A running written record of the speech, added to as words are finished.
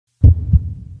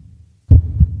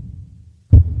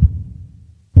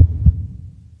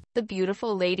the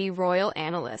beautiful Lady Royal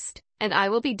Analyst, and I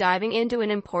will be diving into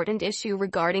an important issue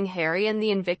regarding Harry and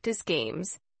the Invictus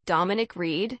Games. Dominic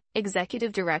Reed,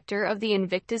 executive director of the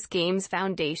Invictus Games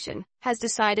Foundation, has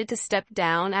decided to step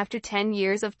down after 10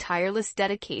 years of tireless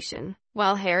dedication.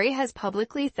 While Harry has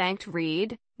publicly thanked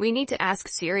Reed, we need to ask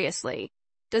seriously,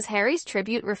 does Harry's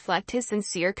tribute reflect his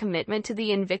sincere commitment to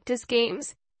the Invictus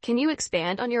Games? Can you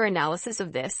expand on your analysis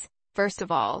of this? First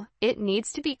of all, it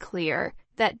needs to be clear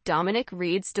that Dominic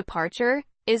Reed's departure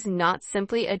is not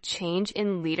simply a change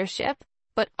in leadership,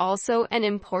 but also an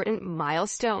important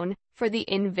milestone for the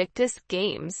Invictus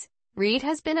Games. Reed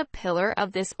has been a pillar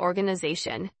of this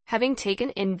organization, having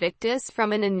taken Invictus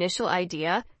from an initial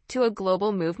idea to a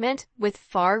global movement with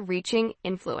far-reaching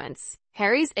influence.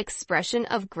 Harry's expression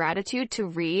of gratitude to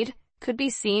Reed could be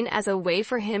seen as a way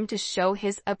for him to show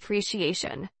his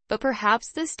appreciation, but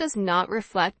perhaps this does not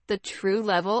reflect the true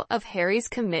level of Harry's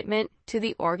commitment to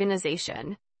the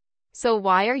organization. So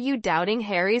why are you doubting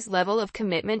Harry's level of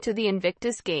commitment to the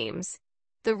Invictus Games?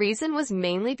 The reason was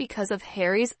mainly because of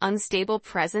Harry's unstable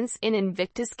presence in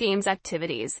Invictus Games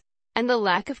activities, and the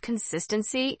lack of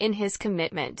consistency in his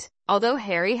commitment. Although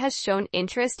Harry has shown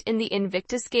interest in the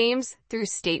Invictus Games through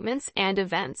statements and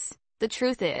events, the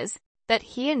truth is that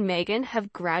he and Meghan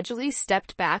have gradually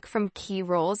stepped back from key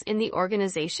roles in the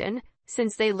organization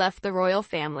since they left the royal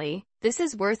family. This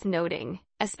is worth noting,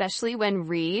 especially when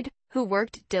Reed, who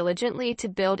worked diligently to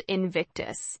build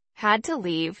Invictus, had to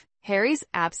leave. Harry's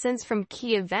absence from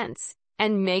key events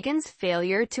and Meghan's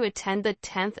failure to attend the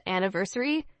 10th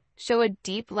anniversary show a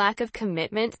deep lack of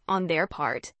commitment on their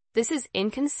part. This is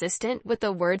inconsistent with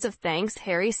the words of thanks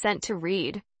Harry sent to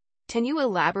Reed. Can you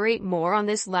elaborate more on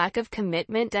this lack of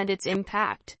commitment and its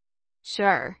impact?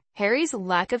 Sure. Harry's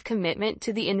lack of commitment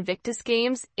to the Invictus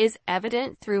Games is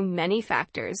evident through many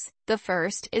factors. The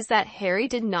first is that Harry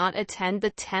did not attend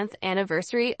the 10th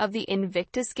anniversary of the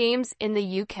Invictus Games in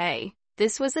the UK.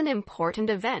 This was an important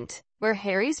event, where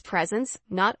Harry's presence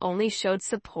not only showed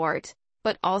support,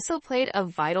 but also played a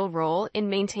vital role in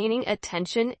maintaining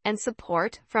attention and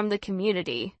support from the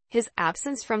community. His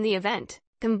absence from the event,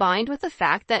 combined with the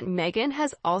fact that Meghan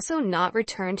has also not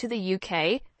returned to the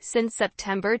UK since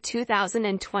September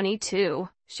 2022,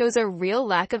 shows a real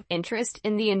lack of interest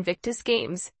in the Invictus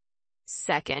Games.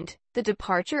 Second, the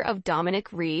departure of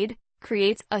Dominic Reed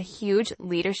creates a huge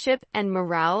leadership and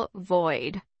morale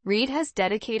void. Reed has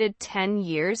dedicated 10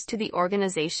 years to the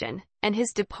organization, and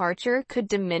his departure could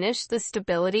diminish the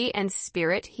stability and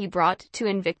spirit he brought to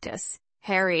Invictus.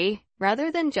 Harry,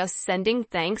 rather than just sending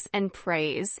thanks and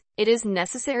praise, it is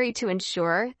necessary to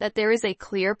ensure that there is a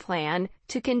clear plan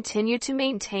to continue to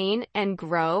maintain and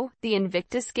grow the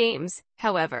Invictus Games.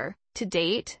 However, to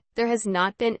date, there has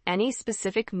not been any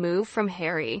specific move from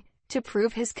Harry to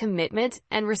prove his commitment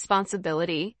and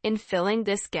responsibility in filling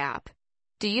this gap.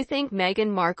 Do you think Meghan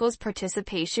Markle's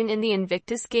participation in the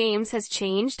Invictus Games has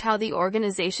changed how the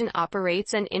organization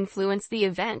operates and influenced the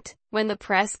event, when the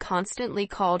press constantly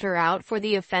called her out for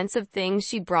the offensive things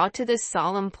she brought to this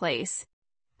solemn place?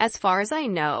 As far as I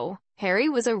know, Harry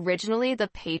was originally the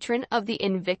patron of the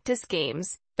Invictus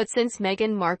Games, but since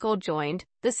Meghan Markle joined,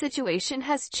 the situation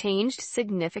has changed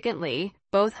significantly.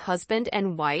 Both husband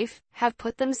and wife have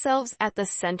put themselves at the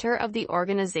center of the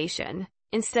organization.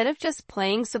 Instead of just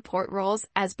playing support roles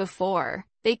as before,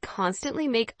 they constantly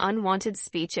make unwanted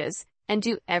speeches and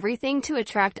do everything to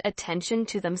attract attention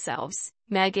to themselves.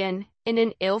 Meghan, in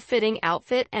an ill-fitting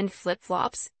outfit and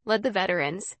flip-flops, led the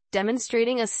veterans,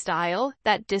 demonstrating a style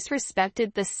that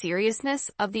disrespected the seriousness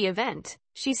of the event.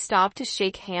 She stopped to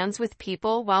shake hands with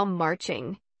people while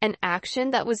marching, an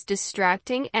action that was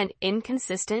distracting and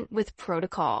inconsistent with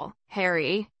protocol.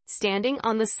 Harry, standing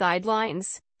on the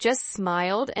sidelines, just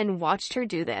smiled and watched her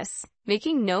do this,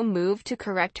 making no move to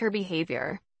correct her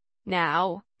behavior.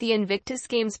 Now, the Invictus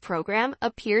Games program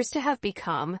appears to have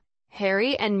become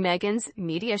Harry and Meghan's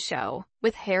media show,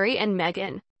 with Harry and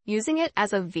Meghan using it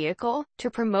as a vehicle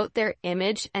to promote their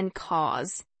image and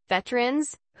cause.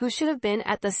 Veterans, who should have been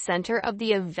at the center of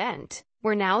the event,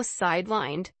 were now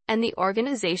sidelined, and the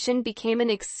organization became an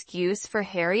excuse for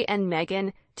Harry and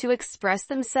Meghan to express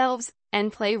themselves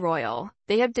and play royal.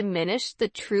 They have diminished the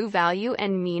true value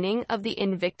and meaning of the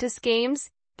Invictus Games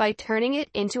by turning it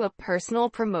into a personal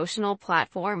promotional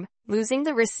platform, losing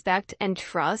the respect and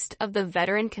trust of the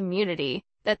veteran community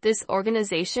that this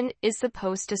organization is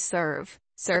supposed to serve.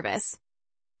 Service.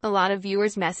 A lot of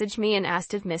viewers messaged me and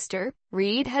asked if Mr.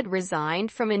 Reed had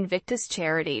resigned from Invictus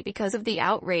charity because of the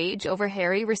outrage over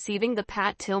Harry receiving the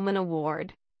Pat Tillman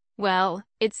Award. Well,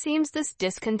 it seems this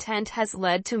discontent has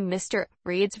led to Mr.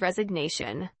 Reed's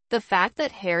resignation. The fact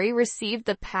that Harry received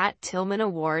the Pat Tillman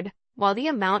Award while the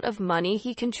amount of money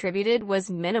he contributed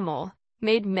was minimal,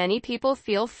 made many people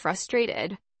feel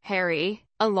frustrated. Harry,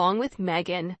 along with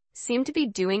Meghan, seem to be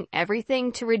doing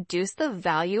everything to reduce the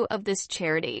value of this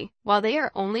charity. While they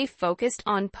are only focused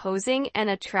on posing and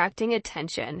attracting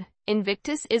attention,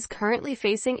 Invictus is currently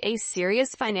facing a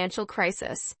serious financial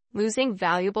crisis, losing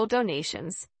valuable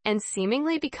donations, and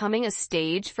seemingly becoming a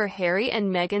stage for Harry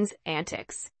and Meghan's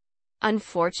antics.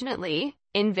 Unfortunately,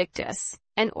 Invictus,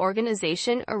 an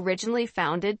organization originally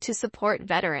founded to support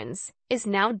veterans, is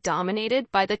now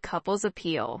dominated by the couple's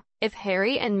appeal. If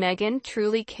Harry and Meghan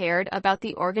truly cared about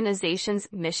the organization's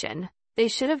mission, they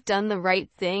should have done the right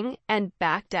thing and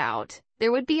backed out.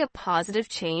 There would be a positive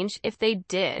change if they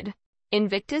did.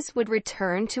 Invictus would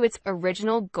return to its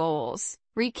original goals,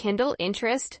 rekindle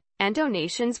interest, and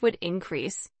donations would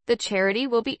increase. The charity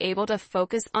will be able to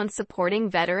focus on supporting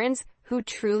veterans who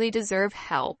truly deserve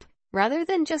help, rather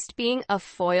than just being a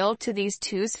foil to these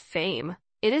two's fame.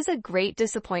 It is a great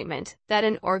disappointment that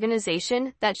an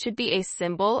organization that should be a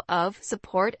symbol of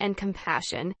support and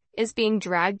compassion is being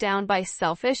dragged down by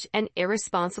selfish and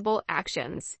irresponsible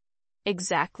actions.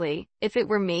 Exactly. If it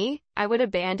were me, I would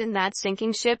abandon that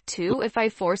sinking ship too if I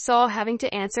foresaw having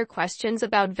to answer questions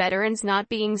about veterans not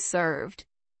being served.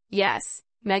 Yes,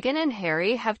 Meghan and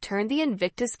Harry have turned the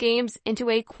Invictus Games into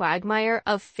a quagmire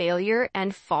of failure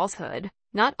and falsehood.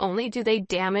 Not only do they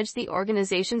damage the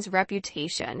organization's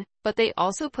reputation, but they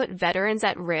also put veterans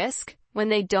at risk when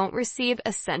they don't receive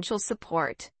essential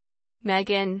support.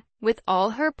 Meghan, with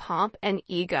all her pomp and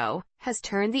ego, has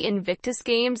turned the Invictus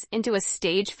Games into a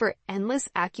stage for endless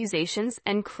accusations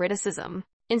and criticism.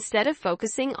 Instead of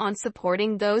focusing on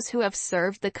supporting those who have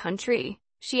served the country,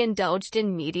 she indulged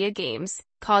in media games,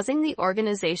 causing the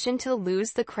organization to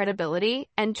lose the credibility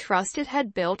and trust it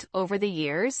had built over the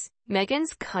years.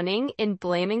 Meghan's cunning in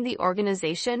blaming the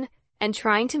organization and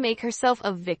trying to make herself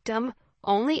a victim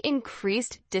only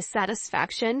increased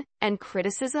dissatisfaction and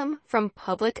criticism from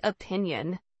public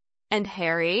opinion. And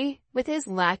Harry, with his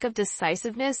lack of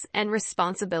decisiveness and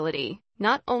responsibility,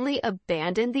 not only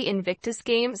abandoned the Invictus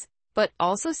Games, but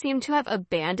also seemed to have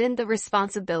abandoned the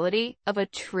responsibility of a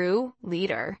true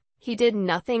leader. He did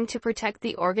nothing to protect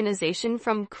the organization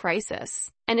from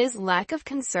crisis, and his lack of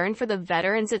concern for the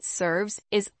veterans it serves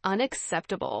is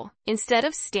unacceptable. Instead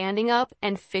of standing up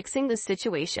and fixing the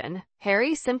situation,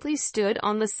 Harry simply stood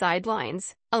on the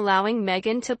sidelines, allowing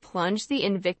Meghan to plunge the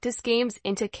Invictus Games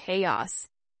into chaos.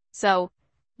 So,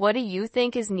 what do you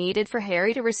think is needed for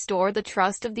Harry to restore the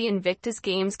trust of the Invictus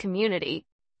Games community?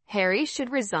 Harry should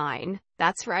resign.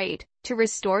 That's right. To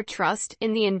restore trust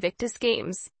in the Invictus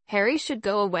Games, Harry should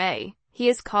go away. He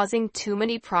is causing too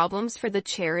many problems for the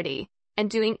charity, and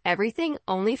doing everything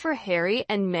only for Harry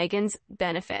and Meghan's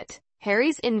benefit.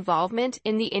 Harry's involvement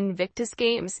in the Invictus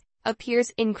Games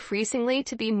appears increasingly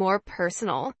to be more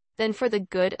personal than for the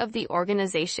good of the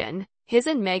organization. His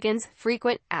and Meghan's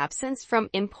frequent absence from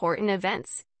important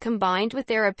events, combined with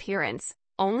their appearance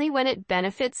only when it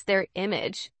benefits their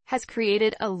image, has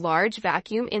created a large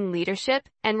vacuum in leadership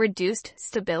and reduced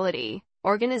stability.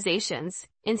 Organizations,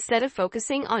 instead of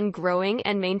focusing on growing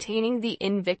and maintaining the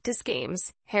Invictus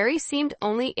Games, Harry seemed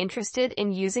only interested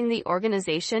in using the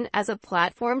organization as a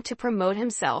platform to promote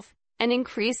himself and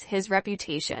increase his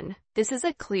reputation. This is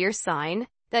a clear sign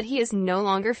that he is no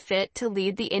longer fit to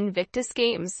lead the Invictus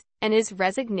Games, and his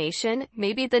resignation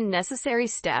may be the necessary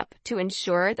step to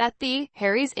ensure that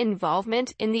Harry's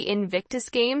involvement in the Invictus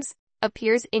Games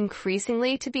appears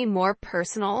increasingly to be more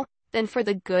personal than for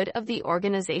the good of the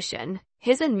organization.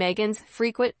 His and Meghan's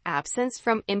frequent absence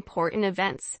from important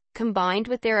events, combined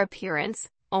with their appearance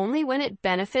only when it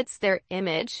benefits their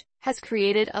image, has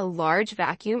created a large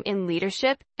vacuum in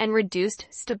leadership and reduced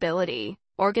stability.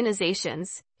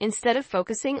 Organizations, instead of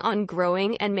focusing on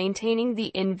growing and maintaining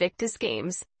the Invictus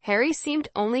Games, Harry seemed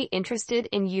only interested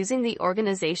in using the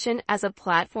organization as a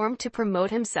platform to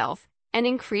promote himself and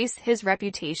increase his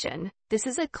reputation. This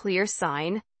is a clear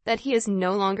sign that he is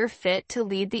no longer fit to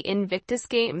lead the Invictus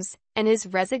Games, and his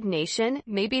resignation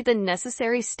may be the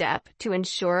necessary step to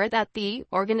ensure that the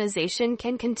organization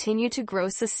can continue to grow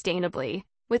sustainably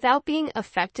without being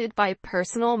affected by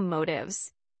personal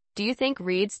motives. Do you think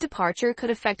Reed's departure could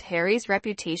affect Harry's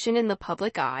reputation in the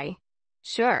public eye?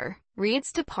 Sure,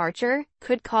 Reed's departure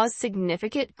could cause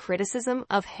significant criticism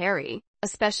of Harry,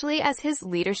 especially as his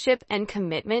leadership and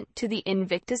commitment to the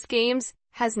Invictus Games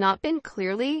has not been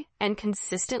clearly and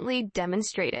consistently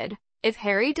demonstrated. If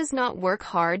Harry does not work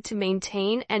hard to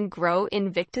maintain and grow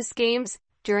Invictus Games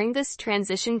during this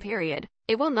transition period,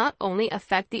 it will not only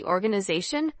affect the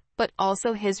organization, but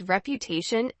also his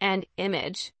reputation and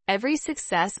image. Every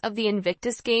success of the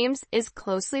Invictus Games is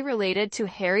closely related to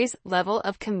Harry's level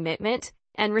of commitment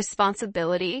and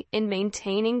responsibility in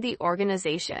maintaining the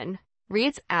organization.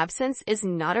 Reed's absence is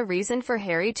not a reason for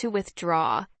Harry to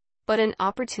withdraw, but an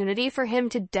opportunity for him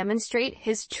to demonstrate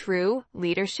his true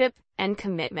leadership and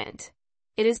commitment.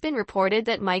 It has been reported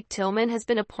that Mike Tillman has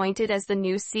been appointed as the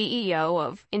new CEO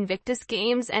of Invictus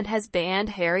Games and has banned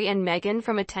Harry and Meghan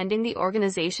from attending the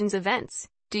organization's events.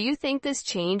 Do you think this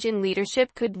change in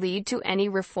leadership could lead to any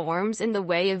reforms in the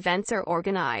way events are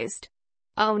organized?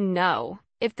 Oh no.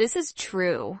 If this is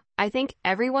true, I think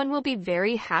everyone will be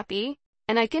very happy,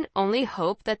 and I can only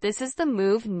hope that this is the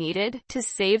move needed to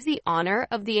save the honor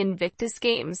of the Invictus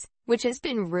Games, which has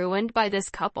been ruined by this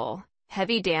couple.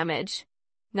 Heavy damage.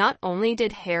 Not only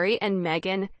did Harry and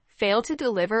Meghan fail to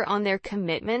deliver on their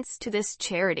commitments to this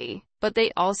charity, but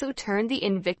they also turned the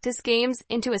Invictus Games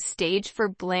into a stage for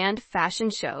bland fashion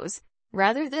shows,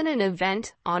 rather than an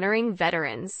event honoring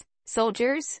veterans,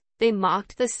 soldiers. They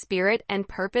mocked the spirit and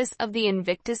purpose of the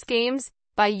Invictus Games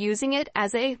by using it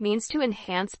as a means to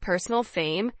enhance personal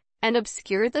fame and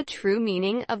obscure the true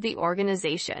meaning of the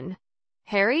organization.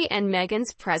 Harry and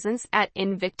Meghan's presence at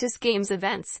Invictus Games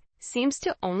events seems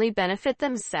to only benefit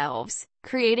themselves,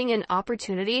 creating an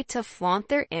opportunity to flaunt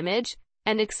their image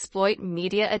and exploit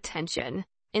media attention.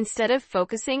 Instead of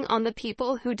focusing on the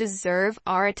people who deserve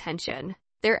our attention,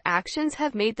 their actions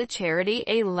have made the charity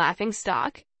a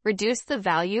laughingstock, reduced the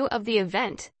value of the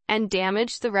event, and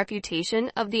damaged the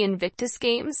reputation of the Invictus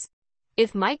Games.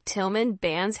 If Mike Tillman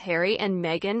bans Harry and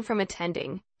Meghan from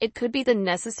attending, it could be the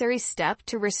necessary step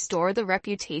to restore the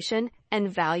reputation and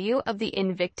value of the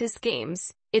Invictus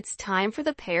Games. It's time for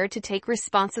the pair to take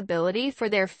responsibility for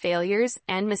their failures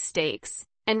and mistakes,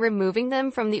 and removing them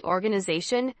from the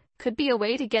organization could be a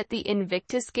way to get the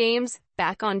Invictus Games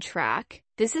back on track.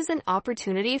 This is an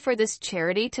opportunity for this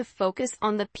charity to focus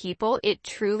on the people it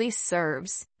truly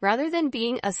serves, rather than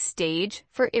being a stage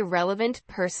for irrelevant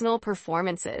personal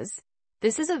performances.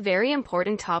 This is a very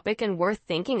important topic and worth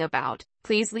thinking about.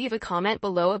 Please leave a comment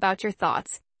below about your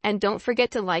thoughts, and don't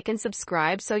forget to like and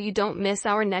subscribe so you don't miss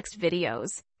our next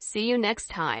videos. See you next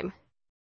time.